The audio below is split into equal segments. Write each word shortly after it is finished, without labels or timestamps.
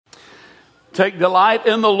Take delight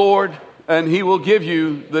in the Lord, and He will give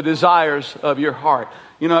you the desires of your heart.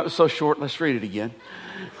 You know, it was so short. Let's read it again.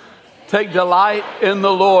 Take delight in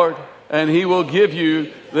the Lord, and He will give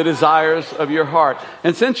you the desires of your heart.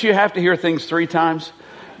 And since you have to hear things 3 times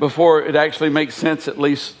before it actually makes sense, at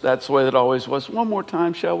least that's the way it always was. One more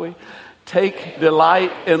time, shall we? Take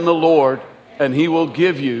delight in the Lord, and He will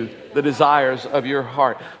give you the desires of your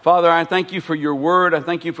heart. Father, I thank you for your word. I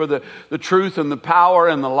thank you for the truth and the power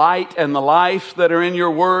and the light and the life that are in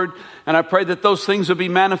your word. And I pray that those things will be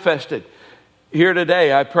manifested here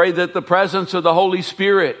today. I pray that the presence of the Holy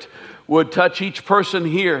Spirit would touch each person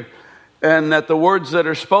here, and that the words that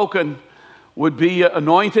are spoken would be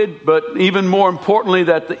anointed, but even more importantly,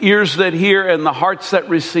 that the ears that hear and the hearts that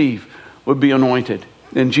receive would be anointed.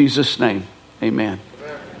 In Jesus' name, amen.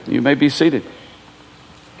 You may be seated.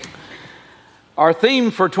 Our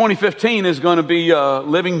theme for 2015 is going to be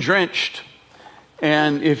living drenched.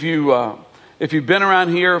 And if you've been around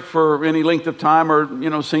here for any length of time,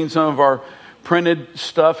 or seen some of our printed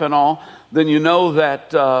stuff and all, then you know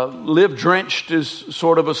that live drenched is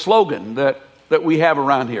sort of a slogan that we have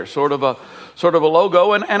around here, sort of a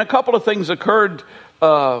logo. And a couple of things occurred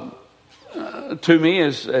to me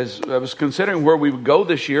as I was considering where we would go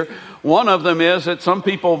this year. One of them is that some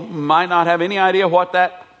people might not have any idea what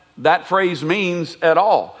that phrase means at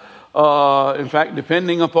all. In fact,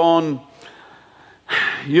 depending upon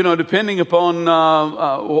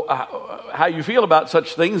how you feel about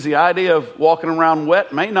such things, the idea of walking around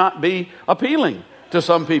wet may not be appealing to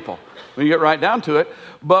some people when you get right down to it.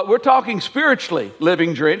 But we're talking spiritually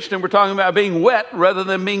living drenched, and we're talking about being wet rather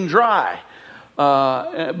than being dry.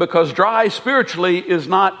 Because dry spiritually is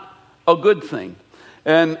not a good thing.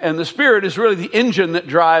 And the Spirit is really the engine that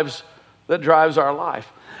drives our life.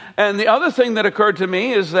 And the other thing that occurred to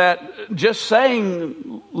me is that just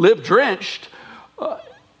saying live drenched,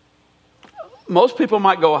 most people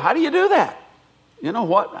might go, how do you do that? You know,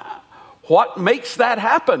 what makes that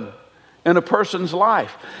happen in a person's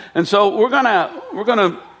life? And so we're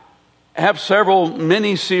gonna have several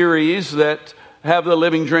mini series that have the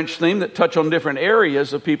living drenched theme that touch on different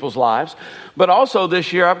areas of people's lives. But also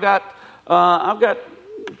this year I've got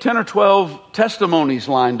 10 or 12 testimonies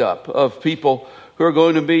lined up of people who are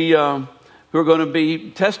going to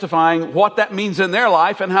be testifying what that means in their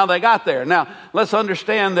life and how they got there. Now, let's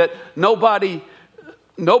understand that nobody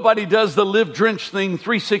does the live drenched thing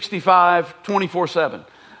 365, 24/7.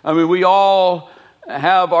 I mean, we all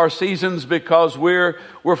have our seasons because we're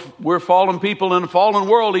fallen people in a fallen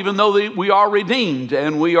world, even though we are redeemed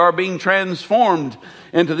and we are being transformed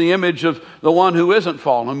into the image of the one who isn't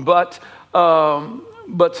fallen. But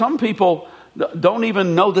some people don't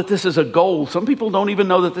even know that this is a goal. Some people don't even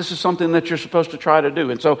know that this is something that you're supposed to try to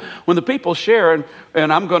do. And so when the people share,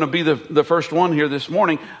 and I'm going to be the first one here this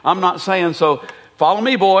morning, I'm not saying, so follow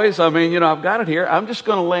me, boys. I mean, I've got it here. I'm just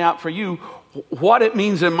going to lay out for you what it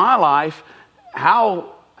means in my life,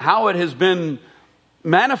 how it has been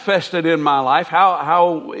manifested in my life,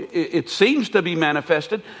 how it seems to be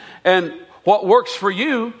manifested, and what works for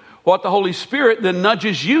you, what the Holy Spirit then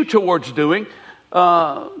nudges you towards doing.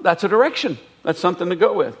 That's a direction. That's something to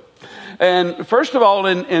go with. And first of all,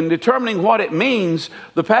 in determining what it means,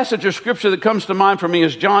 the passage of Scripture that comes to mind for me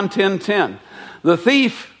is John 10:10. The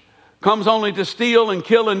thief comes only to steal and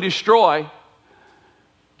kill and destroy.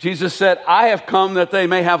 Jesus said, I have come that they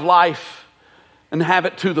may have life and have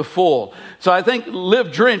it to the full. So I think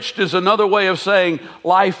live drenched is another way of saying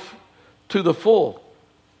life to the full.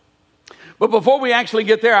 But before we actually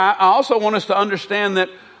get there, I also want us to understand that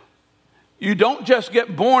you don't just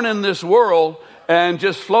get born in this world and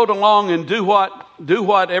just float along and do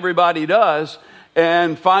what everybody does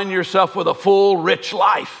and find yourself with a full, rich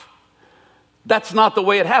life. That's not the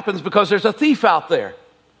way it happens, because there's a thief out there.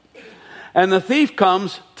 And the thief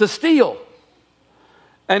comes to steal.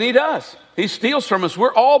 And he does. He steals from us.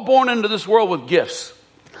 We're all born into this world with gifts.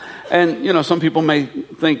 And, some people may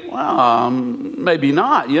think, well, maybe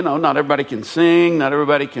not. Not everybody can sing. Not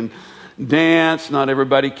everybody can dance. Not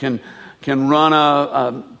everybody can run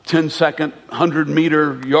a 10-second,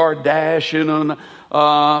 100-meter yard dash.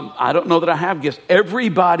 I don't know that I have gifts.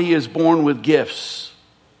 Everybody is born with gifts.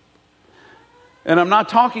 And I'm not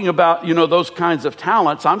talking about, those kinds of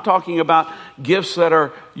talents. I'm talking about gifts that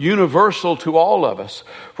are universal to all of us.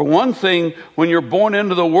 For one thing, when you're born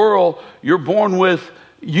into the world, you're born with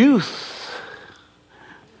youth.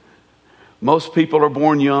 Most people are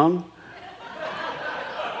born young.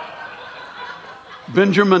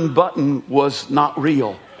 Benjamin Button was not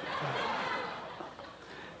real.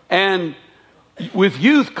 And with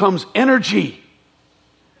youth comes energy.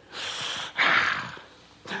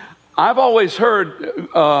 I've always heard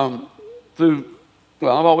I've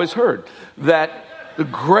always heard that the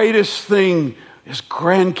greatest thing is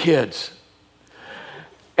grandkids.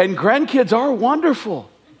 And grandkids are wonderful.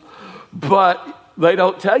 But they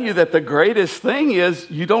don't tell you that the greatest thing is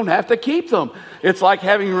you don't have to keep them. It's like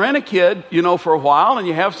having rent-a-kid, for a while, and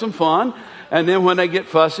you have some fun. And then when they get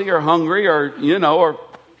fussy or hungry or, or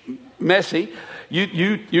messy,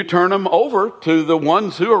 you turn them over to the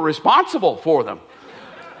ones who are responsible for them.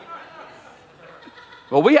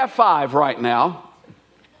 Well, we have 5 right now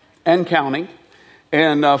and counting.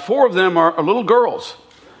 And 4 of them are little girls.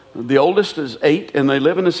 The oldest is 8, and they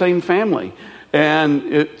live in the same family. And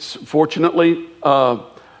it's fortunately a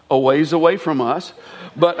ways away from us.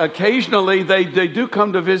 But occasionally they do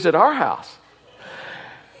come to visit our house.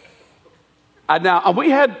 Now, we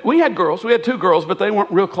had girls. We had 2 girls, but they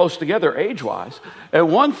weren't real close together age-wise. And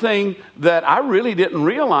one thing that I really didn't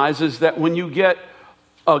realize is that when you get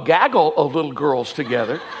a gaggle of little girls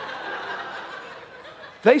together,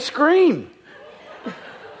 they scream.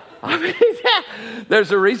 I mean,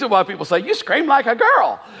 there's a reason why people say, you scream like a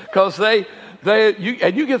girl. Because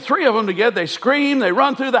you get 3 of them together, they scream, they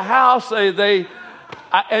run through the house, I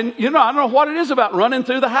don't know what it is about running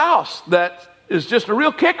through the house that is just a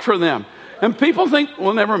real kick for them. And people think,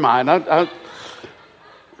 well, never mind.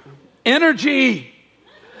 Energy.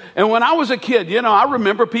 And when I was a kid, I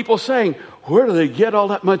remember people saying, where do they get all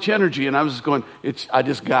that much energy? And I was just going, I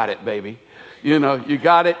just got it, baby. You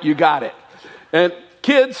got it. And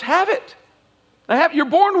kids have it. You're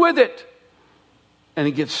born with it. And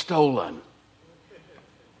it gets stolen.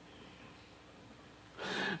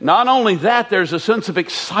 Not only that, there's a sense of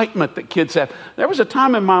excitement that kids have. There was a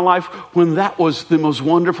time in my life when that was the most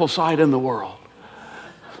wonderful sight in the world.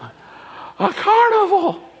 A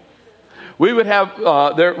carnival. We would have,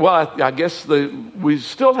 I guess we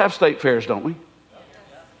still have state fairs, don't we?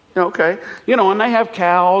 Okay. And they have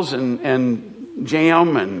cows and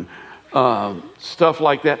jam and stuff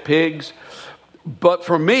like that, pigs. But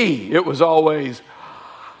for me, it was always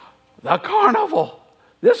the carnival.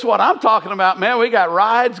 This is what I'm talking about, man. We got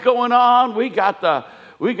rides going on. We got the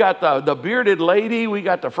bearded lady. We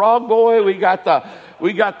got the frog boy. We got the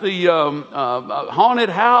haunted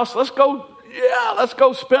house. Let's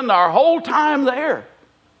go spend our whole time there.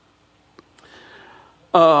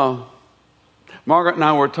 Margaret and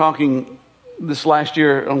I were talking this last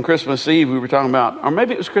year on Christmas Eve. We were talking about, or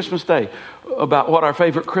maybe it was Christmas Day, about what our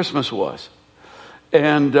favorite Christmas was.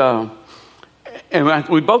 And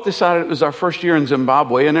we both decided it was our first year in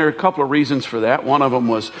Zimbabwe, and there are a couple of reasons for that. One of them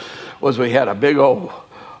was we had a big old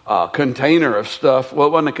container of stuff. Well,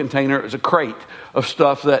 it wasn't a container; it was a crate of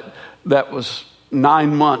stuff that was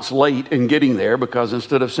 9 months late in getting there, because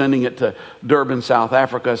instead of sending it to Durban, South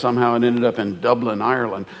Africa, somehow it ended up in Dublin,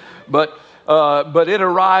 Ireland. But it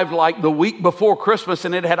arrived like the week before Christmas,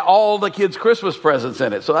 and it had all the kids' Christmas presents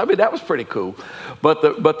in it. So that was pretty cool. But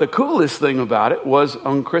the coolest thing about it was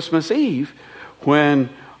on Christmas Eve, when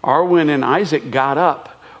Arwen and Isaac got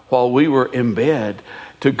up while we were in bed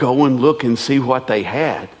to go and look and see what they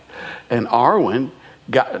had. And Arwen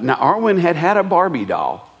had a Barbie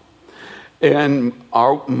doll. And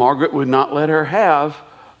Margaret would not let her have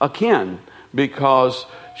a Ken, because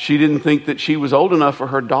she didn't think that she was old enough for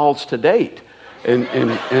her dolls to date and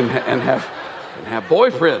have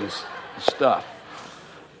boyfriends and stuff,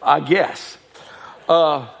 I guess.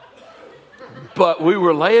 But we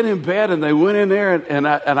were laying in bed, and they went in there, and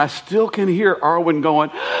I still can hear Arwen going,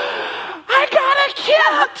 I got a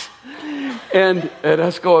kid! And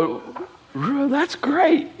us going, that's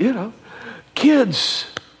great, Kids,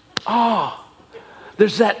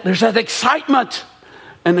 there's that excitement,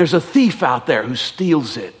 and there's a thief out there who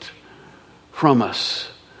steals it from us,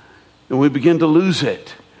 and we begin to lose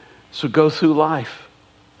it. So go through life.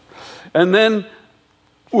 And then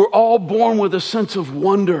we're all born with a sense of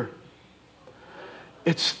wonder.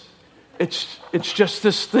 It's just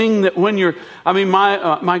this thing that when you're,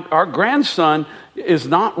 our grandson is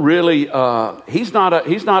not really, he's not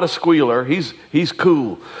a squealer. He's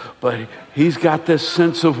cool, but he's got this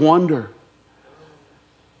sense of wonder.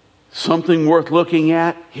 Something worth looking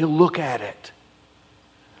at, he'll look at it.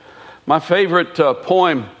 My favorite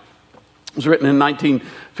poem was written in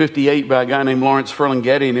 1958 by a guy named Lawrence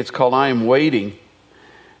Ferlinghetti, and it's called I Am Waiting.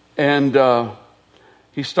 And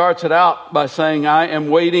he starts it out by saying, I am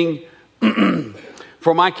waiting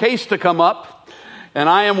for my case to come up, and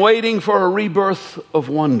I am waiting for a rebirth of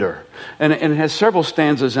wonder. And it has several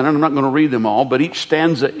stanzas, and I'm not going to read them all, but each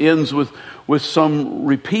stanza ends with some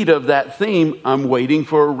repeat of that theme. I'm waiting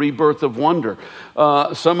for a rebirth of wonder.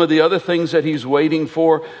 Some of the other things that he's waiting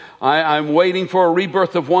for, I'm waiting for a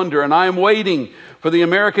rebirth of wonder, and I'm waiting for the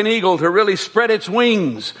American eagle to really spread its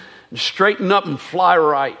wings and straighten up and fly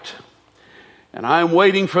right. And I am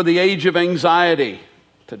waiting for the age of anxiety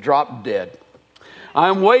to drop dead. I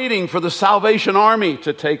am waiting for the Salvation Army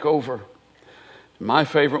to take over. My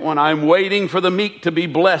favorite one, I am waiting for the meek to be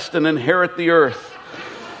blessed and inherit the earth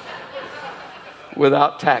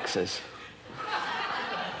without taxes.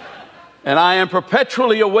 And I am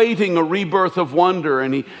perpetually awaiting a rebirth of wonder.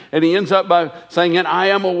 And he ends up by saying, and I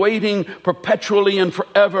am awaiting perpetually and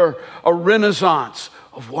forever a renaissance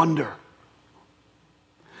of wonder.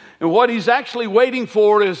 And what he's actually waiting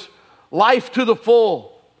for is life to the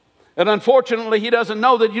full. And unfortunately, he doesn't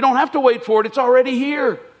know that you don't have to wait for it. It's already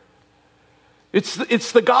here.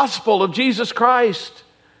 It's the gospel of Jesus Christ.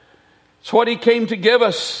 It's what he came to give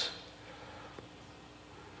us.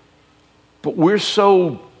 But we're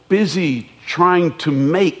so busy trying to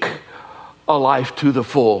make a life to the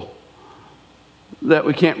full that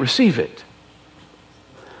we can't receive it.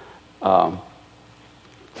 How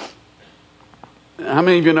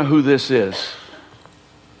many of you know who this is?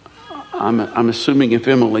 I'm assuming if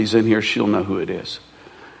Emily's in here, she'll know who it is.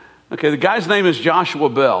 Okay, the guy's name is Joshua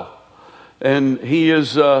Bell, and he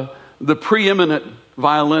is the preeminent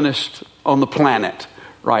violinist on the planet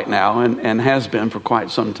right now, and has been for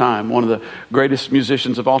quite some time. One of the greatest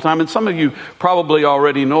musicians of all time. And some of you probably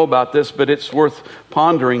already know about this, but it's worth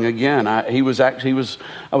pondering again. I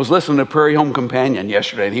was listening to Prairie Home Companion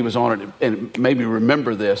yesterday, and he was on it, and maybe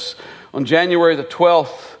remember this. On January the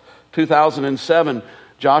 12th, 2007,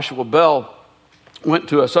 Joshua Bell went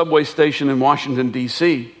to a subway station in Washington,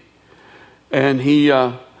 D.C., and he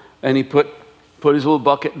put his little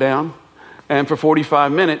bucket down, and for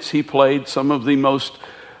 45 minutes, he played some of the most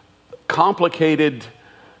complicated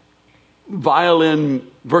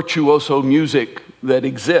violin virtuoso music that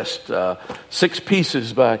exists. 6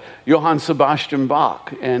 pieces by Johann Sebastian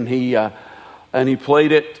Bach, and he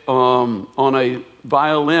played it on a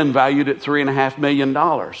violin valued at $3.5 million.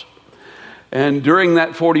 And during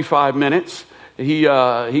that 45 minutes, he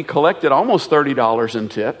collected almost $30 in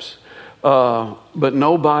tips, but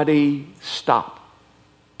nobody stopped.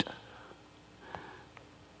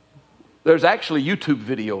 There's actually a YouTube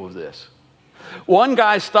video of this. One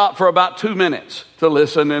guy stopped for about 2 minutes to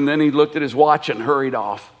listen, and then he looked at his watch and hurried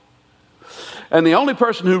off. And the only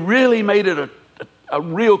person who really made it a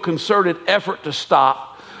real concerted effort to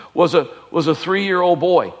stop was a 3-year-old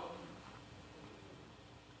boy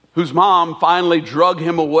whose mom finally drug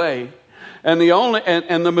him away. And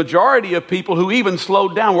the majority of people who even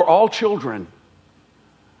slowed down were all children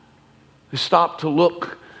who stopped to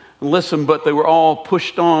look and listen, but they were all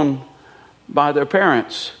pushed on by their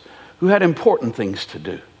parents who had important things to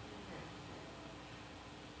do.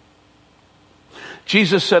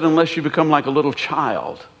 Jesus said, unless you become like a little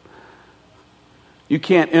child, you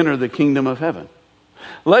can't enter the kingdom of heaven.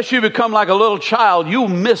 Unless you become like a little child, you'll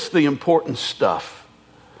miss the important stuff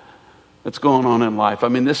that's going on in life. I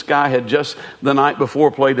mean, this guy had just the night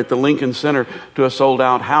before played at the Lincoln Center to a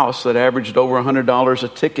sold-out house that averaged over $100 a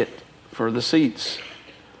ticket for the seats.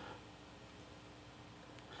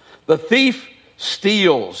 The thief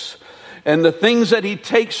steals, and the things that he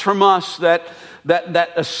takes from us, that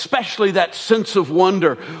especially that sense of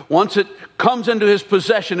wonder, once it comes into his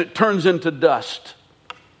possession, it turns into dust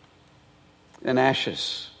and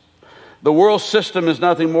ashes. The world system is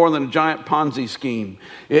nothing more than a giant Ponzi scheme.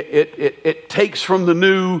 It takes from the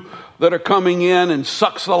new that are coming in and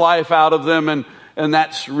sucks the life out of them, and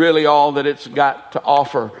that's really all that it's got to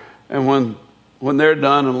offer. And when they're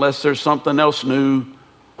done, unless there's something else new,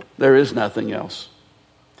 there is nothing else.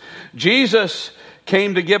 Jesus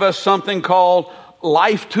came to give us something called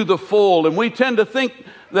life to the full. And we tend to think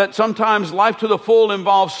that sometimes life to the full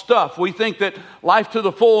involves stuff. We think that life to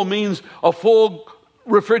the full means a full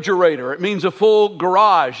refrigerator. It means a full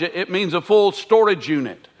garage. It means a full storage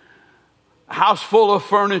unit. A house full of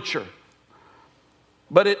furniture.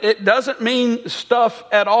 But it doesn't mean stuff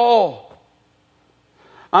at all.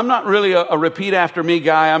 I'm not really a repeat after me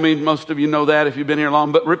guy. I mean, most of you know that if you've been here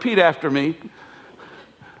long, but repeat after me.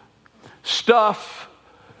 Stuff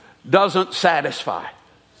doesn't satisfy.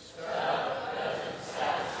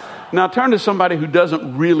 Now turn to somebody who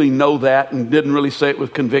doesn't really know that and didn't really say it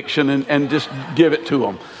with conviction and just give it to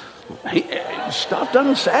them. Stuff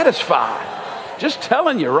doesn't satisfy. Just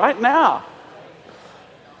telling you right now.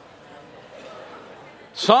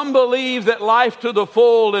 Some believe that life to the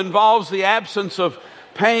full involves the absence of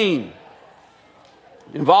pain,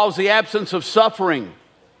 involves the absence of suffering.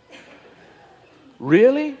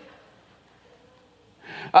 Really?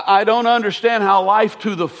 I don't understand how life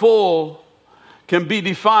to the full can be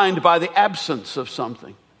defined by the absence of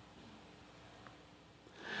something.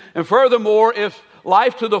 And furthermore, if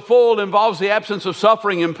life to the full involves the absence of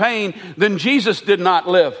suffering and pain, then Jesus did not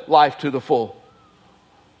live life to the full.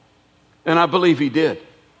 And I believe he did.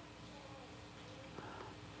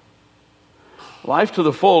 Life to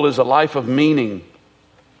the full is a life of meaning.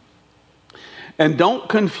 And don't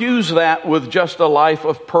confuse that with just a life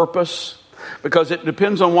of purpose, because it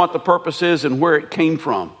depends on what the purpose is and where it came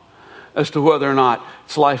from as to whether or not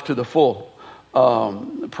it's life to the full.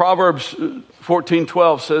 Proverbs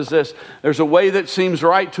 14:12 says this: there's a way that seems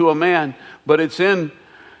right to a man, but its end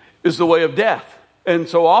is the way of death. And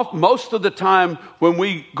so most of the time when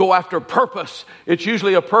we go after purpose, it's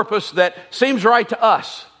usually a purpose that seems right to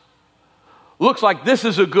us. Looks like this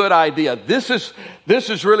is a good idea. This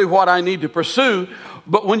is really what I need to pursue.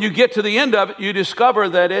 But when you get to the end of it, you discover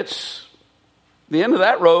that the end of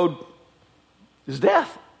that road is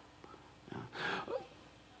death.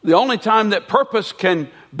 The only time that purpose can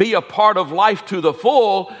be a part of life to the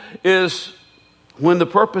full is when the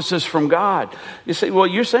purpose is from God. You say, well,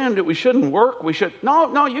 you're saying that we shouldn't work.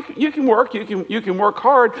 No, you can work. You can work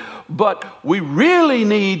hard, but we really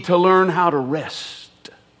need to learn how to rest,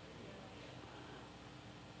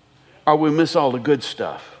 or we miss all the good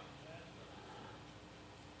stuff.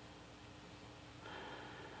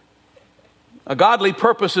 A godly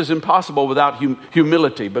purpose is impossible without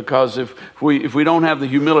humility, because if we don't have the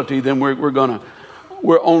humility, then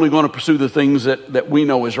we're only going to pursue the things that we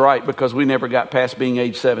know is right, because we never got past being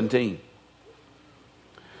age 17.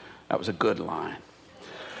 That was a good line.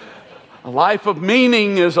 A life of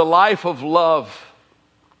meaning is a life of love.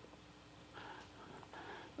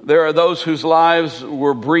 There are those whose lives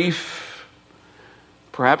were brief.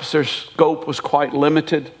 Perhaps their scope was quite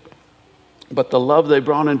limited, but the love they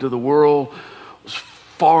brought into the world was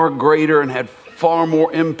far greater and had far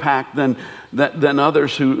more impact than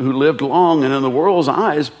others who lived long and in the world's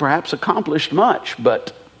eyes perhaps accomplished much,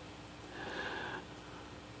 but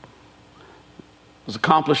those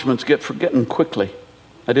accomplishments get forgotten quickly.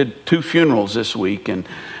 I did 2 funerals this week, and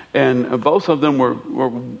both of them were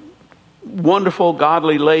wonderful,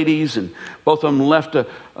 godly ladies, and both of them left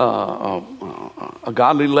a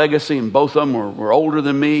godly legacy, and both of them were older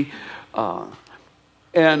than me.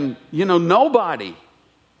 And, nobody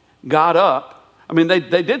got up. I mean, they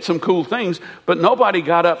did some cool things, but nobody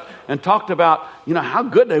got up and talked about, how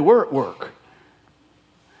good they were at work.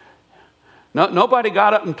 Nobody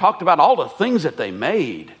got up and talked about all the things that they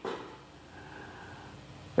made.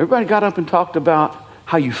 Everybody got up and talked about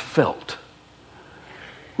how you felt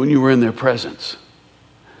when you were in their presence.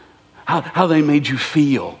 How they made you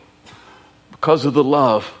feel because of the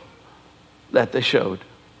love that they showed.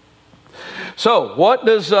 So, what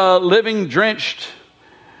does living drenched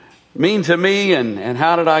mean to me, and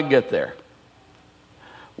how did I get there?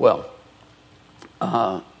 Well,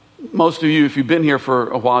 most of you, if you've been here for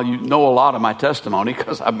a while, you know a lot of my testimony,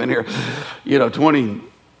 because I've been here,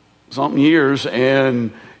 20-something years,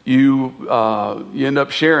 and you end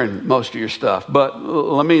up sharing most of your stuff. But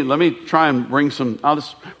let me try and I'll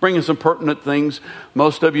just bring in some pertinent things.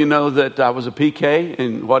 Most of you know that I was a PK,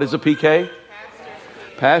 and what is a PK?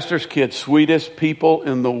 Pastor's kid, sweetest people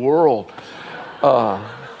in the world.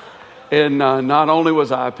 And not only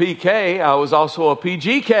was I a PK, I was also a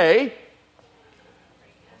PGK,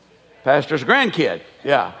 pastor's grandkid,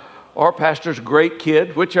 yeah, or pastor's great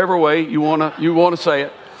kid, whichever way you want to say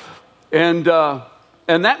it. And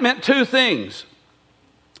that meant 2 things.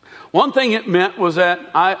 One thing it meant was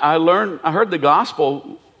that I heard the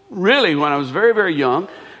gospel really when I was very, very young,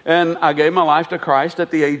 and I gave my life to Christ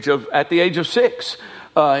at the age of 6.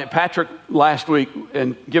 Patrick last week,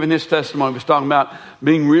 and giving his testimony, was talking about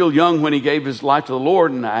being real young when he gave his life to the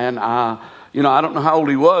Lord, and I don't know how old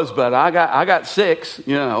he was, but I got 6,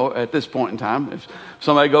 at this point in time. If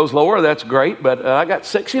somebody goes lower, that's great, but I got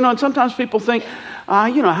 6, and sometimes people think,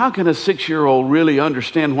 how can a 6-year-old really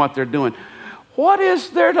understand what they're doing? What is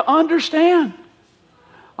there to understand?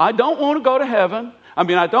 I don't want to go to heaven.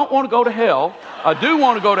 I don't want to go to hell. I do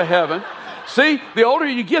want to go to heaven. See, the older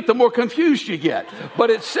you get, the more confused you get. But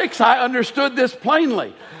at 6, I understood this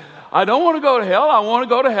plainly. I don't want to go to hell. I want to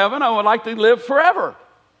go to heaven. I would like to live forever.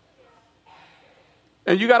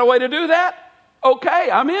 And you got a way to do that? Okay,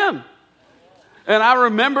 I'm in. And I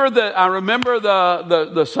remember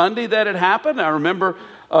the Sunday that it happened. I remember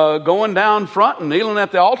going down front and kneeling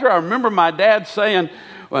at the altar. I remember my dad saying,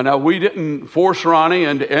 well, now, we didn't force Ronnie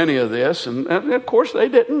into any of this. And of course they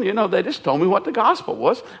didn't. They just told me what the gospel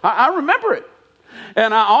was. I remember it.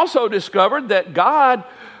 And I also discovered that God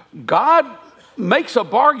makes a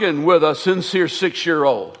bargain with a sincere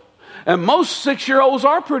 6-year-old. And most 6-year-olds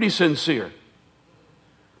are pretty sincere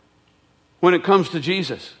when it comes to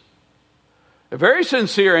Jesus. Very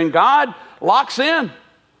sincere, and God locks in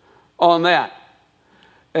on that.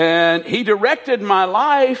 And He directed my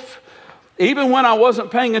life even when I wasn't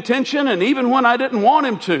paying attention and even when I didn't want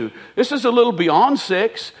Him to. This is a little beyond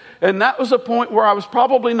 6, and that was a point where I was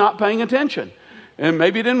probably not paying attention and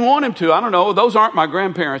maybe didn't want Him to. I don't know. Those aren't my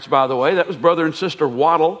grandparents, by the way. That was brother and sister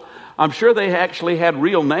Waddle. I'm sure they actually had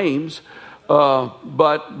real names,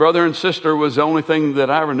 but brother and sister was the only thing that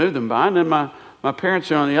I ever knew them by. And then my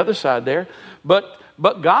parents are on the other side there.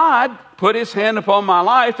 But God put His hand upon my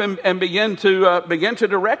life and began to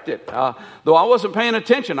direct it. Though I wasn't paying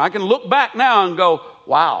attention, I can look back now and go,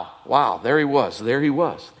 wow, there he was. So,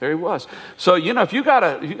 if you got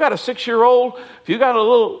a 6-year-old, if you got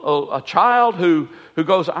a child who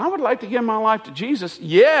goes, I would like to give my life to Jesus.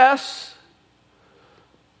 Yes,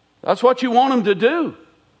 that's what you want them to do.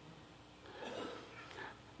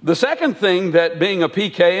 The second thing that being a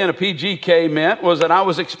PK and a PGK meant was that I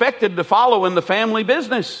was expected to follow in the family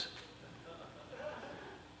business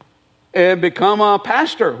and become a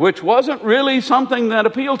pastor, which wasn't really something that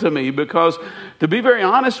appealed to me because, to be very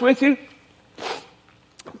honest with you,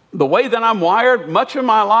 the way that I'm wired, much of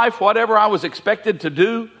my life, whatever I was expected to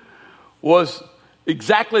do was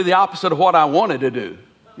exactly the opposite of what I wanted to do.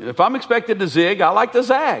 If I'm expected to zig, I like to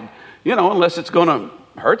zag, unless it's going to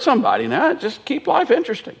hurt somebody. Now, just keep life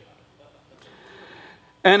interesting.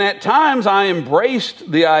 And at times I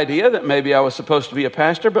embraced the idea that maybe I was supposed to be a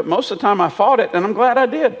pastor, but most of the time I fought it, and I'm glad I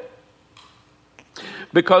did.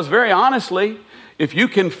 Because very honestly, if you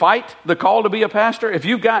can fight the call to be a pastor, if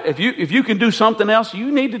you can do something else,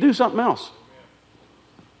 you need to do something else.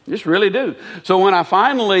 You just really do. So when I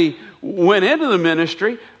finally went into the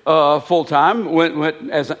ministry full time, went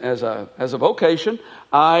as a vocation,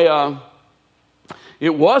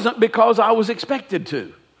 it wasn't because I was expected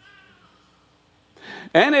to.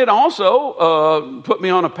 And it also put me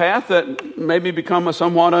on a path that made me become a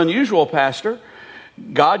somewhat unusual pastor.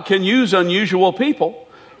 God can use unusual people,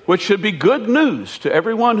 which should be good news to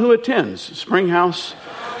everyone who attends Springhouse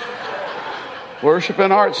Worship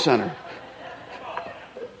and Arts Center.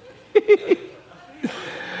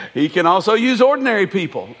 He can also use ordinary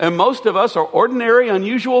people, and most of us are ordinary,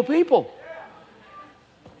 unusual people.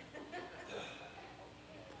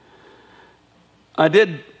 I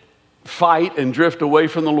did fight and drift away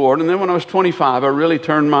from the Lord. And then when I was 25, I really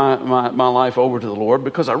turned my life over to the Lord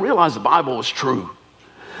because I realized the Bible was true.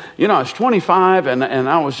 I was 25 and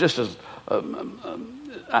I was just as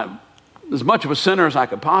much of a sinner as I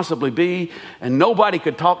could possibly be. And nobody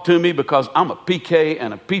could talk to me because I'm a PK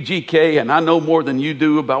and a PGK and I know more than you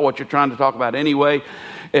do about what you're trying to talk about anyway.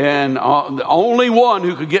 And the only one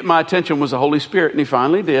who could get my attention was the Holy Spirit. And He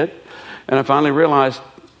finally did. And I finally realized,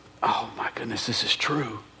 oh my goodness, this is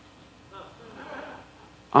true.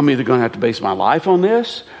 I'm either going to have to base my life on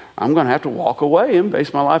this, or I'm going to have to walk away and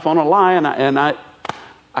base my life on a lie, and I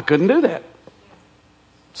couldn't do that.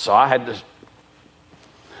 So I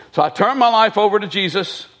turned my life over to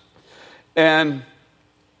Jesus, and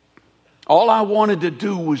all I wanted to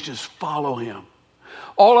do was just follow Him.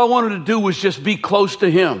 All I wanted to do was just be close to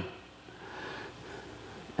Him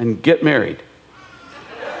and get married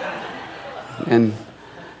and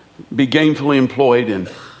be gainfully employed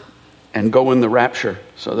and go in the rapture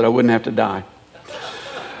so that I wouldn't have to die.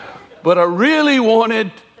 But I really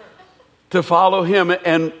wanted to follow Him.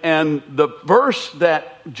 And the verse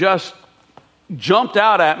that just jumped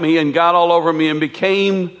out at me and got all over me and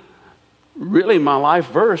became really my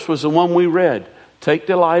life verse was the one we read. Take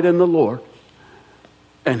delight in the Lord,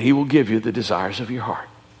 and He will give you the desires of your heart.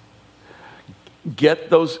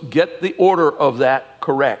 Get the order of that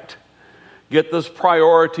correct. Get those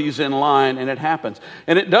priorities in line, and it happens.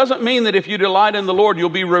 And it doesn't mean that if you delight in the Lord, you'll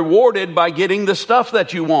be rewarded by getting the stuff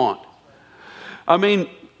that you want. I mean,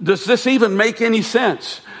 does this even make any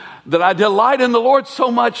sense? That I delight in the Lord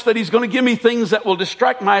so much that He's going to give me things that will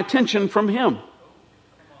distract my attention from Him?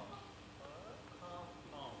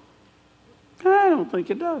 I don't think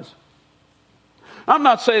it does. I'm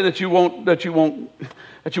not saying that you won't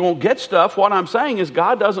get stuff. What I'm saying is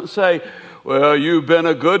God doesn't say, well, you've been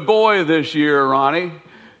a good boy this year, Ronnie.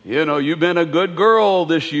 You've been a good girl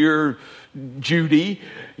this year, Judy.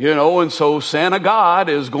 And so Santa God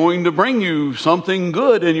is going to bring you something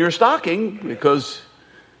good in your stocking because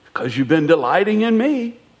you've been delighting in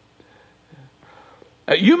me.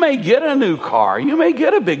 You may get a new car. You may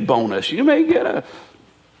get a big bonus. You may get a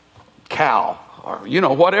cow or,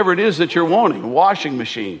 whatever it is that you're wanting, a washing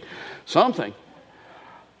machine, something.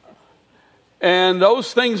 And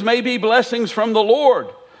those things may be blessings from the Lord.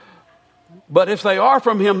 But if they are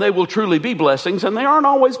from Him, they will truly be blessings, and they aren't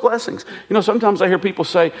always blessings. Sometimes I hear people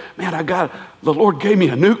say, man, the Lord gave me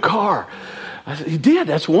a new car. I said, he did.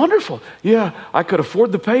 That's wonderful. Yeah, I could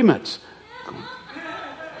afford the payments.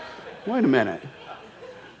 Wait a minute.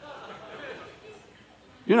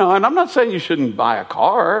 You know, and I'm not saying you shouldn't buy a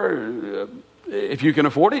car. If you can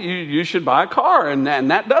afford it, you should buy a car. And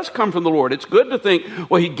that does come from the Lord. It's good to think,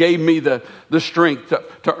 well, he gave me the strength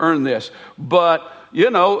to earn this. But,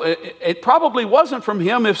 you know, it probably wasn't from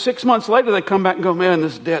him if 6 months later they come back and go, man,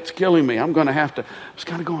 this debt's killing me. I'm going to have to. I was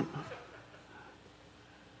kind of going.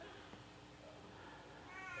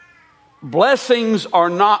 Blessings are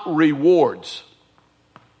not rewards.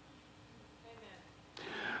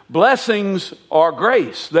 Blessings are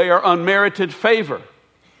grace. They are unmerited favor.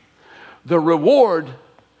 The reward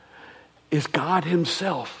is God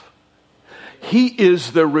himself. He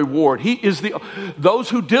is the reward. He is those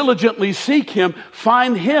who diligently seek him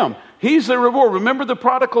find him. He's the reward. Remember the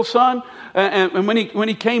prodigal son? And when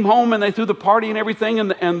he came home and they threw the party and everything,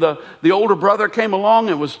 and the older brother came along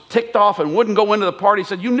and was ticked off and wouldn't go into the party. He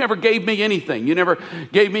said, you never gave me anything. You never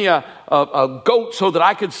gave me a goat so that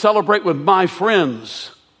I could celebrate with my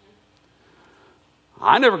friends.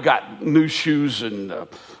 I never got new shoes and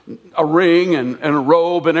a ring and a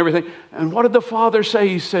robe and everything. And what did the father say?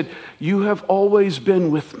 He said, you have always been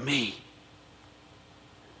with me.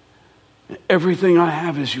 Everything I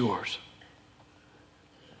have is yours.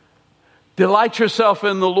 Delight yourself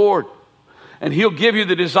in the Lord, and he'll give you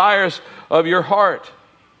the desires of your heart.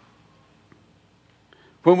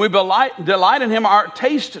 When we delight in him, our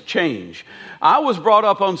taste change. I was brought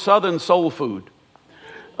up on Southern soul food,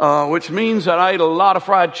 which means that I ate a lot of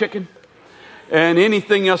fried chicken and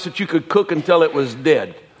anything else that you could cook until it was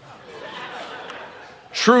dead.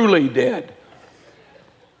 Truly dead.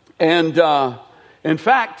 And in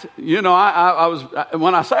fact, you know, I was,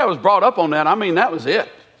 when I say I was brought up on that, I mean that was it.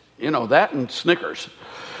 You know, that and Snickers.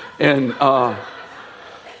 And I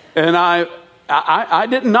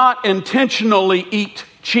did not intentionally eat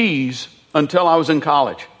cheese until I was in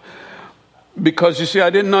college. Because, you see,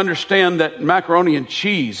 I didn't understand that macaroni and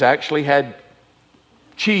cheese actually had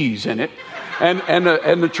cheese in it. And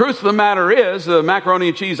the truth of the matter is, the macaroni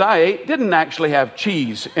and cheese I ate didn't actually have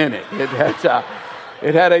cheese in it.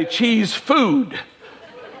 It had a cheese food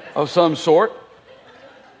of some sort.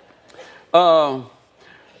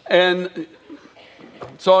 And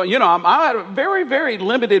so, you know, I had a very, very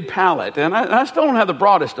limited palate. And I still don't have the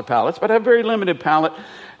broadest of palates, but I have a very limited palate.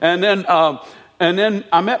 And then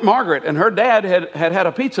I met Margaret, and her dad had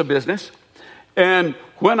a pizza business. And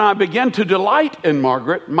when I began to delight in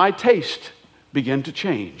Margaret, my taste began to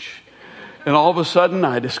change. And all of a sudden,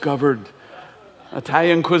 I discovered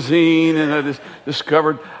Italian cuisine, and I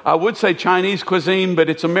discovered, I would say Chinese cuisine, but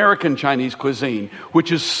it's American Chinese cuisine,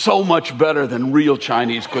 which is so much better than real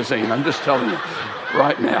Chinese cuisine. I'm just telling you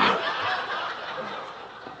right now.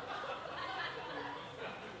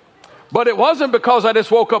 But it wasn't because I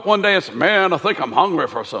just woke up one day and said, man, I think I'm hungry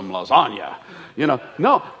for some lasagna. You know,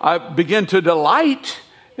 no, I began to delight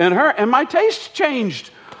in her, and my taste changed.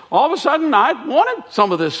 All of a sudden, I wanted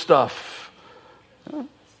some of this stuff.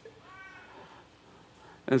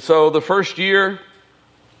 And so the first year,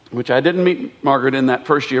 which I didn't meet Margaret in that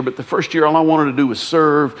first year, but the first year all I wanted to do was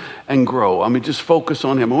serve and grow. I mean, just focus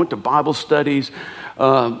on him. I went to Bible studies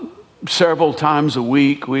several times a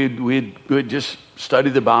week. We'd just study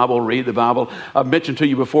the Bible, read the Bible. I've mentioned to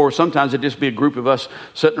you before, sometimes it'd just be a group of us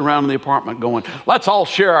sitting around in the apartment going, let's all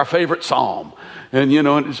share our favorite psalm. And, you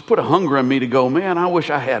know, it just put a hunger in me to go, man, I wish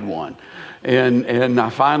I had one. And I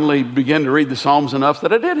finally began to read the Psalms enough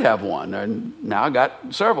that I did have one, and now I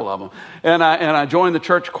got several of them. And I joined the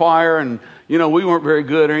church choir, and you know we weren't very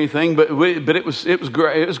good or anything, but it was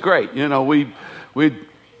great. It was great. You know, we'd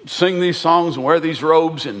sing these songs and wear these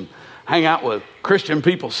robes and hang out with Christian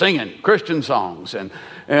people singing Christian songs, and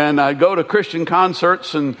I'd go to Christian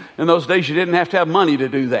concerts, and in those days you didn't have to have money to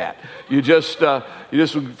do that. You just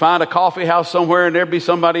would find a coffee house somewhere, and there'd be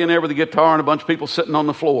somebody in there with a guitar and a bunch of people sitting on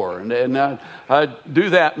the floor, and I'd do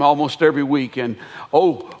that almost every week. And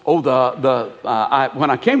when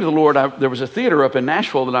I came to the Lord, there was a theater up in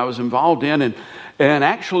Nashville that I was involved in, and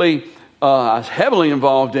actually I was heavily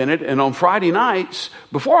involved in it. And on Friday nights,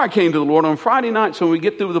 before I came to the Lord, on Friday nights when we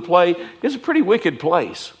get through the play, it's a pretty wicked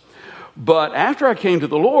place. But after I came to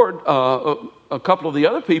the Lord, a couple of the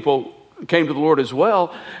other people came to the Lord as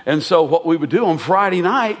well. And so what we would do on Friday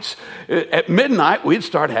nights, at midnight,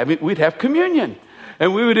 we'd have communion.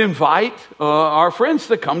 And we would invite our friends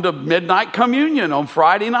to come to midnight communion on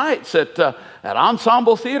Friday nights at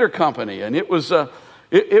Ensemble Theater Company. And it was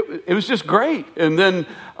just great. And then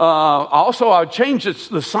also I would change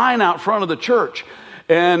the sign out front of the church.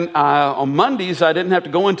 And on Mondays, I didn't have to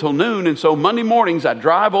go until noon. And so Monday mornings, I'd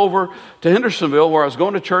drive over to Hendersonville where I was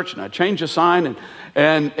going to church, and I'd change the sign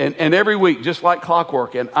and every week, just like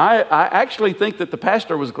clockwork. And I actually think that the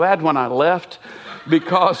pastor was glad when I left,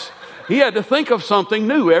 because he had to think of something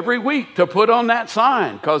new every week to put on that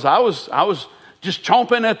sign, because I was just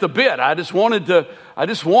chomping at the bit. I just wanted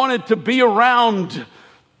to be around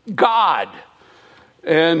God.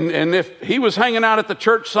 And if he was hanging out at the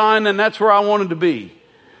church sign, then that's where I wanted to be.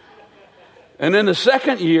 And then the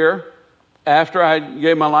second year, after I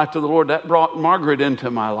gave my life to the Lord, that brought Margaret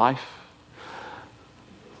into my life.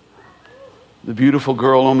 The beautiful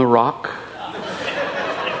girl on the rock.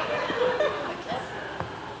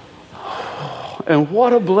 And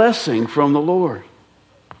what a blessing from the Lord.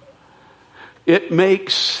 It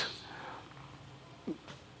makes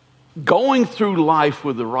going through life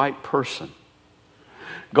with the right person,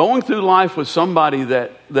 going through life with somebody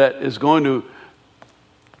that is going to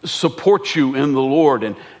support you in the Lord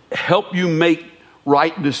and help you make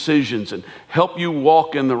right decisions and help you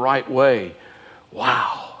walk in the right way.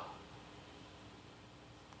 Wow.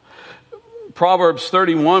 Proverbs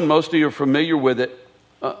 31, most of you are familiar with it.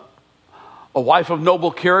 A wife of noble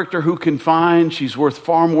character who can find? She's worth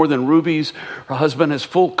far more than rubies. Her husband has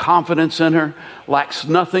full confidence in her, lacks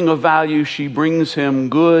nothing of value. She brings him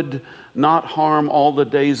good, not harm, all the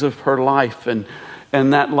days of her life. And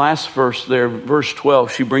that last verse there, verse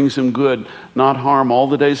 12, she brings him good, not harm, all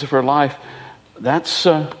the days of her life. That's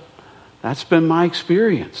been my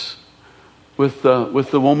experience with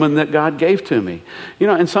the woman that God gave to me. You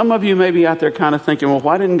know, and some of you may be out there kind of thinking, well,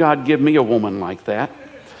 why didn't God give me a woman like that?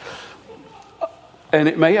 And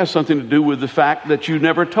it may have something to do with the fact that you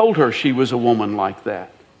never told her she was a woman like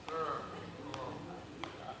that.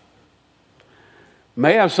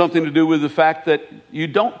 May have something to do with the fact that you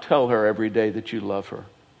don't tell her every day that you love her.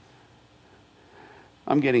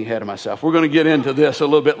 I'm getting ahead of myself. We're going to get into this a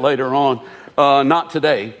little bit later on. Not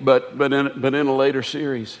today, but in a later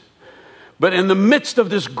series. But in the midst of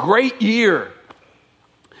this great year,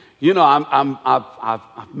 you know,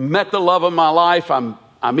 I've met the love of my life.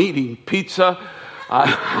 I'm eating pizza.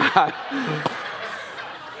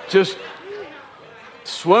 Just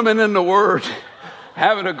swimming in the Word,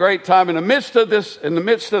 having a great time in the midst of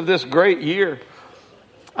this great year.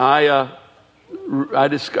 I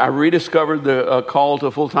rediscovered the call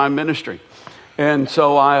to full-time ministry, and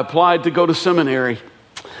so I applied to go to seminary.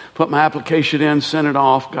 Put my application in, sent it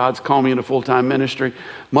off. God's called me into full-time ministry.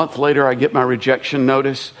 A month later, I get my rejection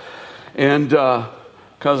notice, and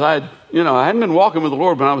because I hadn't been walking with the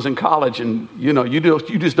Lord when I was in college, and you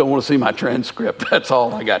just don't want to see my transcript. That's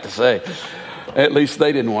all I got to say. At least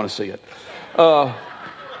they didn't want to see it.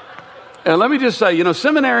 And let me just say,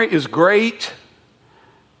 seminary is great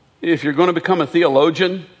if you're going to become a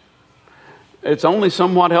theologian. It's only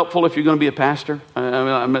somewhat helpful if you're going to be a pastor.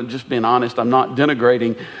 I'm just being honest. I'm not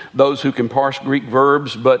denigrating those who can parse Greek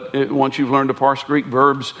verbs, but once you've learned to parse Greek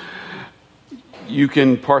verbs, you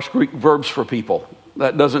can parse Greek verbs for people.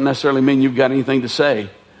 That doesn't necessarily mean you've got anything to say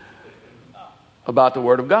about the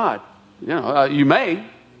Word of God. You may,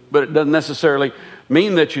 but it doesn't necessarily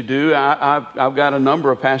mean that you do. I've got a number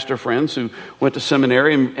of pastor friends who went to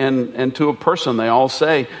seminary, and to a person, they all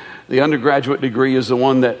say the undergraduate degree is the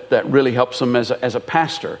one that really helps them as a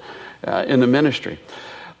pastor in the ministry.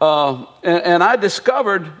 And I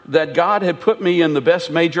discovered that God had put me in the best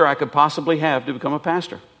major I could possibly have to become a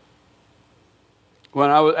pastor.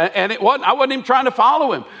 I wasn't even trying to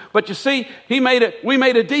follow him. But you see, we made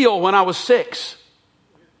a deal when I was 6.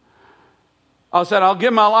 I said, I'll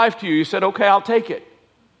give my life to you. He said, okay, I'll take it.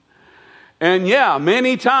 And yeah,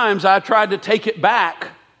 many times I tried to take it back,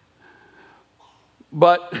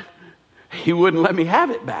 but he wouldn't let me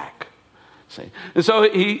have it back. See? And so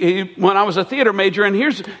when I was a theater major, and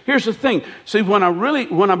here's the thing. See, when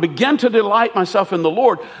I began to delight myself in the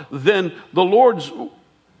Lord, then the Lord's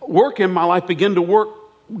work in my life began to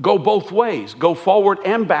go both ways, go forward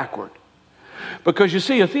and backward. Because you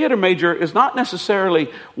see, a theater major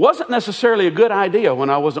wasn't necessarily a good idea when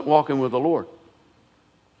I wasn't walking with the Lord.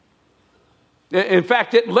 In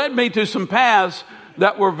fact, it led me to some paths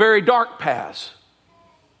that were very dark paths.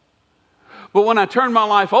 But when I turned my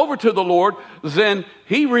life over to the Lord, then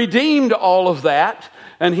He redeemed all of that,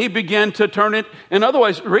 and He began to turn it in other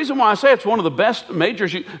ways. The reason why I say it's one of the best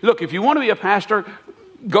majors. Look, if you want to be a pastor,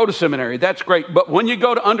 go to seminary. That's great. But when you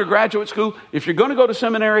go to undergraduate school, if you're going to go to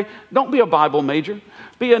seminary, don't be a Bible major.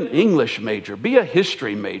 Be an English major. Be a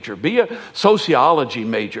history major. Be a sociology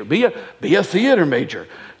major. Be a theater major.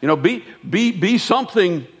 Be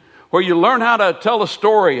something where you learn how to tell a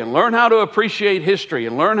story and learn how to appreciate history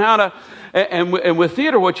and learn how And with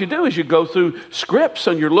theater, what you do is you go through scripts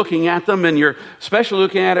and you're looking at them, and you're especially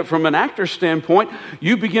looking at it from an actor's standpoint.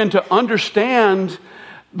 You begin to understand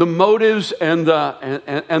the motives and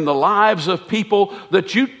the lives of people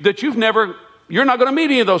that you've never. You're not going to meet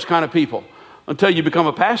any of those kind of people until you become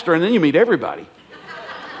a pastor, and then you meet everybody.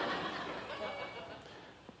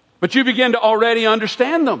 But you begin to already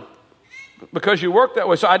understand them because you work that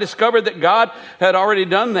way. So I discovered that God had already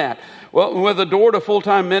done that. Well, with the door to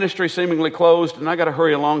full-time ministry seemingly closed, and I got to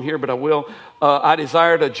hurry along here, but I will, I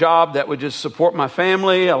desired a job that would just support my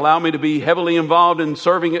family, allow me to be heavily involved in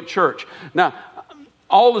serving at church. Now,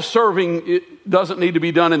 all the serving, it doesn't need to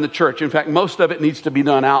be done in the church. In fact, most of it needs to be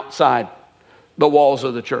done outside the walls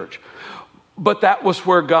of the church. But that was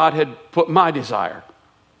where God had put my desire.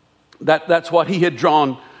 That's what He had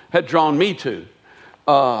drawn me to.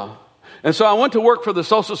 And so I went to work for the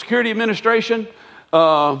Social Security Administration.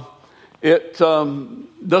 It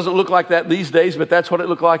doesn't look like that these days, but that's what it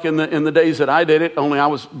looked like in the days that I did it, only I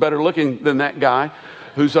was better looking than that guy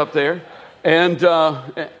who's up there. And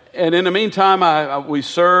in the meantime, we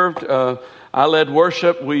served. I led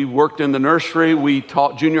worship. We worked in the nursery. We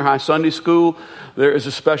taught junior high Sunday school. There is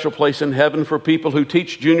a special place in heaven for people who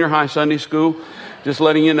teach junior high Sunday school, just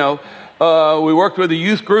letting you know. We worked with a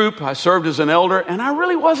youth group. I served as an elder, and I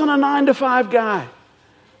really wasn't a 9-to-5 guy.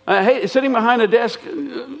 Sitting behind a desk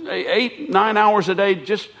 8-9 hours a day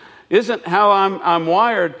just isn't how I'm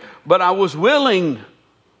wired. But I was willing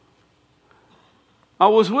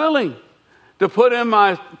to put in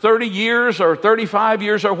my 30 years or 35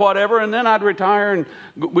 years or whatever, and then I'd retire and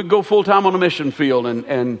we'd go full-time on a mission field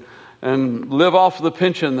and live off the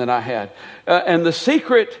pension that I had. And the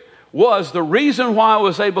secret was, the reason why I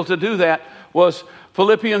was able to do that was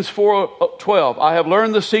Philippians 4:12. I have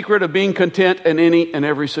learned the secret of being content in any and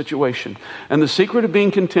every situation. And the secret of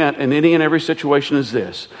being content in any and every situation is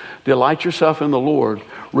this: delight yourself in the Lord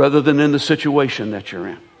rather than in the situation that you're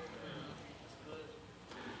in.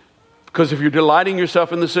 Because if you're delighting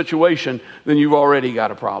yourself in the situation, then you've already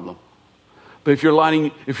got a problem. But if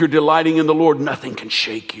you're delighting in the Lord, nothing can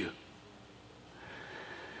shake you.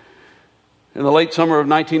 In the late summer of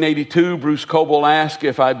 1982, Bruce Coble asked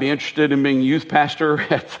if I'd be interested in being youth pastor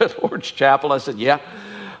at the Lord's Chapel. I said, yeah.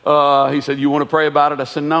 He said, you want to pray about it? I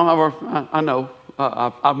said, no, I know.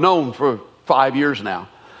 I've known for 5 years now.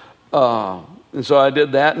 And so I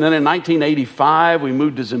did that. And then in 1985, we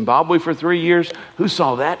moved to Zimbabwe for 3 years. Who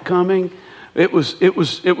saw that coming? It was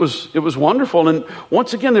wonderful. And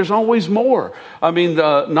once again, there's always more. I mean,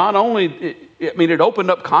 it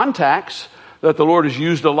opened up contacts that the Lord has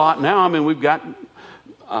used a lot now. I mean, we've got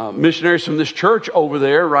missionaries from this church over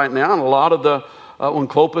there right now, and a lot of when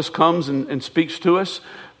Clopas comes and speaks to us.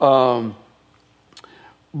 But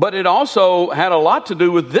it also had a lot to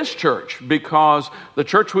do with this church, because the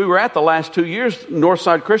church we were at the last 2 years,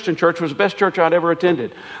 Northside Christian Church, was the best church I'd ever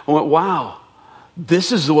attended. I went, wow,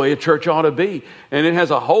 this is the way a church ought to be. And it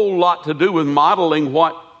has a whole lot to do with modeling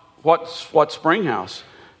what Springhouse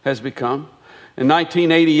has become. In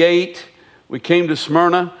 1988, we came to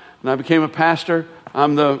Smyrna, and I became a pastor.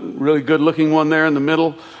 I'm the really good-looking one there in the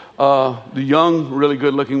middle, the young, really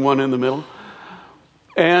good-looking one in the middle.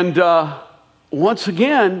 And once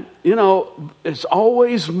again, it's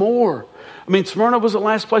always more. I mean, Smyrna was the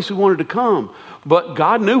last place we wanted to come, but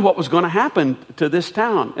God knew what was going to happen to this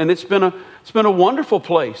town, and it's been a wonderful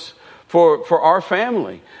place for our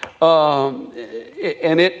family.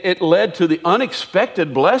 And it led to the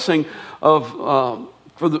unexpected blessing of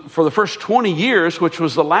for the first 20 years, which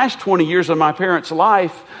was the last 20 years of my parents'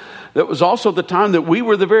 life. That was also the time that we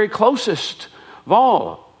were the very closest of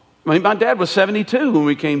all. I mean, my dad was 72 when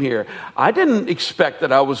we came here. I didn't expect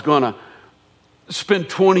that I was going to spend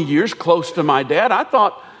 20 years close to my dad. I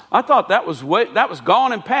thought that was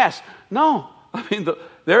gone and past. No, I mean,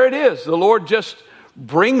 there it is. The Lord just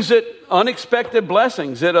brings it unexpected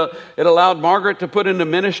blessings. It allowed Margaret to put into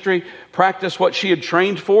ministry, practice what she had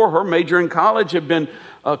trained for. Her major in college had been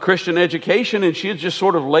Christian education, and she had just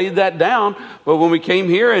sort of laid that down. But when we came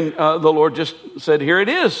here, and the Lord just said, here it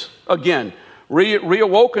is again.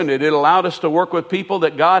 Reawoken it. It allowed us to work with people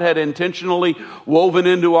that God had intentionally woven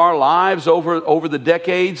into our lives over the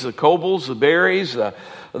decades, the Cobles, the Berries, the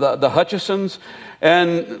Hutchisons.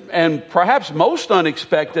 And perhaps most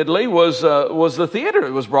unexpectedly was the theater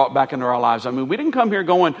that was brought back into our lives. I mean, we didn't come here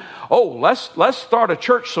going, oh, let's start a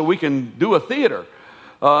church so we can do a theater.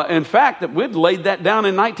 In fact, we'd laid that down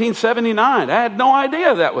in 1979. I had no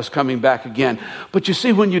idea that was coming back again. But you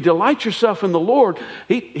see, when you delight yourself in the Lord,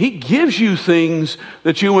 He gives you things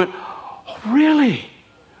that you went, oh, really?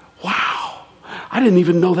 Wow. I didn't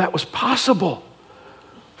even know that was possible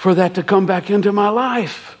for that to come back into my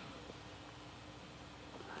life.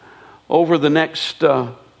 over the next,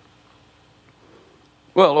 over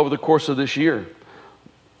the course of this year.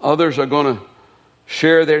 Others are going to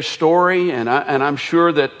share their story, and I'm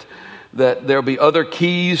sure that there'll be other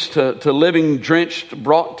keys to living drenched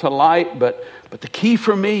brought to light. But the key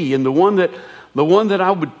for me, and the one that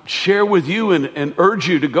I would share with you and urge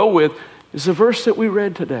you to go with, is the verse that we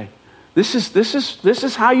read today. This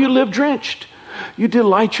is how you live drenched. You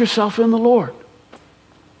delight yourself in the Lord.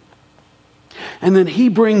 And then He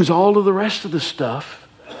brings all of the rest of the stuff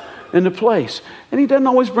into place. And He doesn't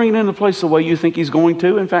always bring it into place the way you think He's going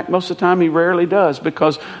to. In fact, most of the time He rarely does,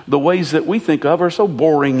 because the ways that we think of are so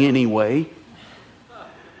boring anyway.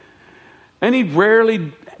 And He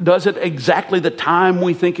rarely does it exactly the time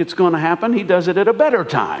we think it's going to happen. He does it at a better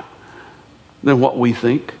time than what we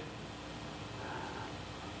think.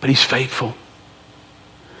 But He's faithful.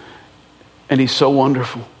 And He's so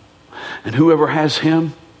wonderful. And whoever has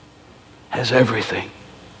Him has everything.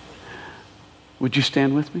 Would you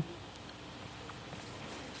stand with me?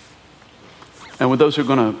 And with those who are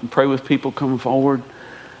going to pray with people coming forward,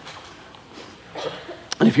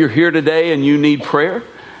 if you're here today and you need prayer,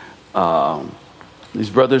 these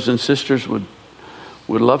brothers and sisters would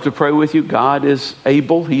love to pray with you. God is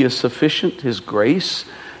able. He is sufficient. His grace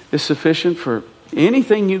is sufficient for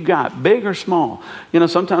anything you got, big or small. You know,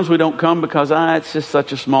 sometimes we don't come because it's just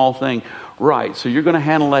such a small thing. Right, so you're going to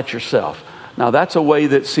handle that yourself. Now, that's a way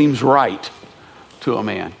that seems right to a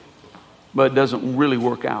man, but it doesn't really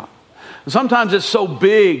work out. Sometimes it's so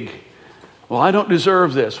big. Well, I don't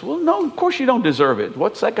deserve this. Well, no, of course you don't deserve it.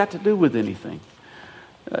 What's that got to do with anything?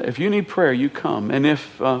 If you need prayer, you come. And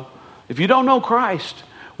if you don't know Christ,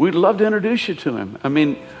 we'd love to introduce you to Him. I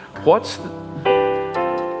mean, what's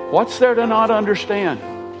there to not understand?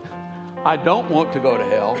 I don't want to go to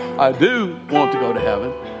hell. I do want to go to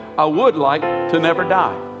heaven. I would like to never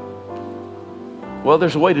die. Well,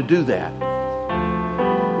 there's a way to do that.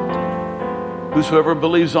 Whosoever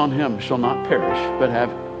believes on Him shall not perish, but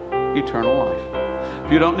have eternal life.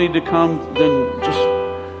 If you don't need to come, then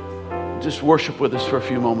just worship with us for a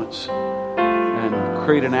few moments and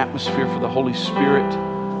create an atmosphere for the Holy Spirit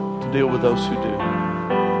to deal with those who do.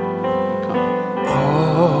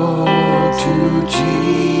 Oh, to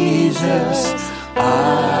Jesus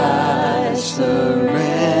I surrender.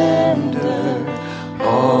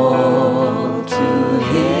 All to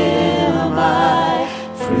Him I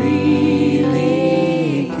freely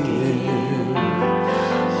give.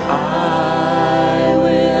 I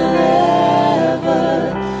will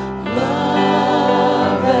ever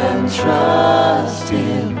love and trust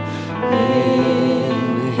Him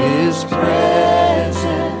in His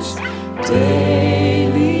presence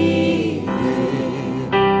daily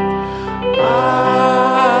live.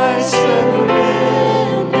 I surrender.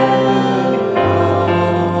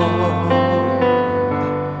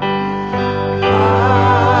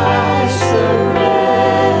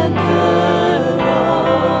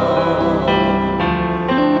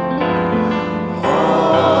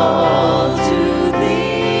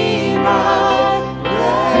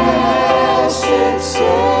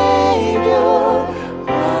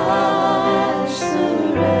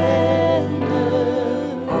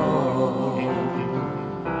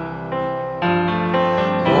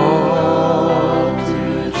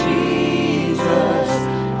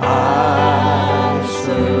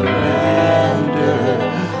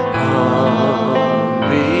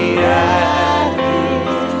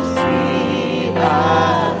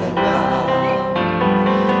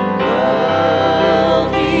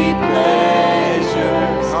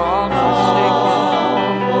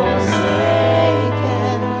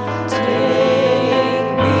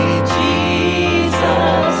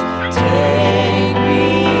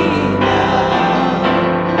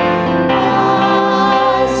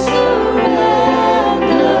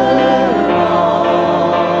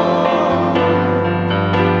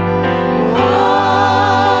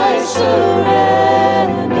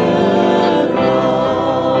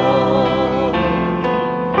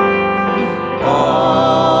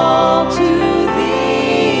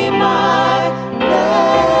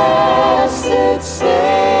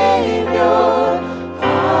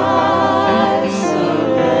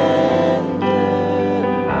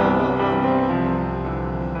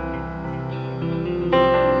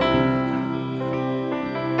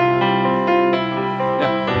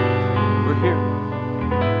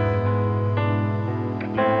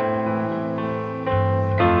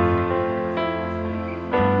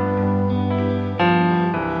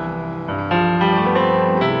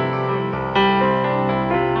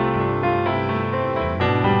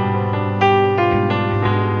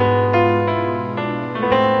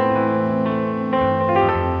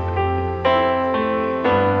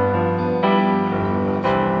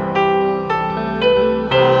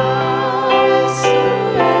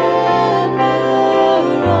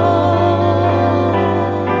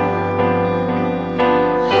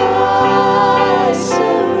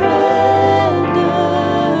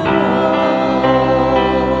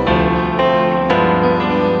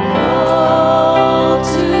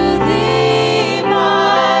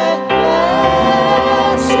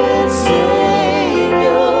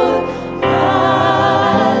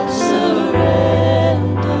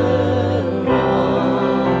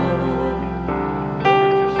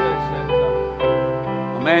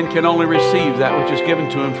 can only receive that which is given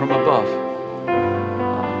to him from above.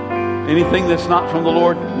 Anything that's not from the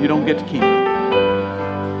Lord, you don't get to keep.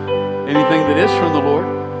 Anything that is from the Lord,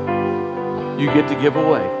 you get to give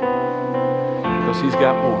away. Because he's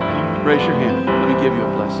got more. Raise your hand. Let me give you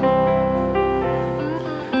a blessing.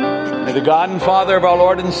 May the God and Father of our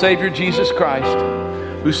Lord and Savior Jesus Christ,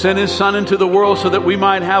 who sent his Son into the world so that we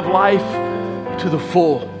might have life to the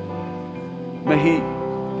full, may he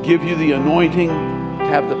give you the anointing to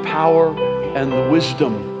have the power and the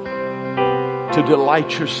wisdom to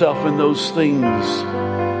delight yourself in those things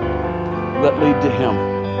that lead to him,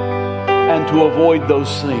 and to avoid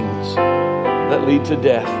those things that lead to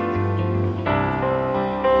death.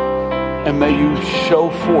 And may you show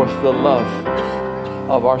forth the love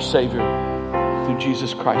of our Savior through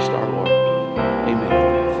Jesus Christ our Lord.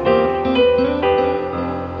 Amen.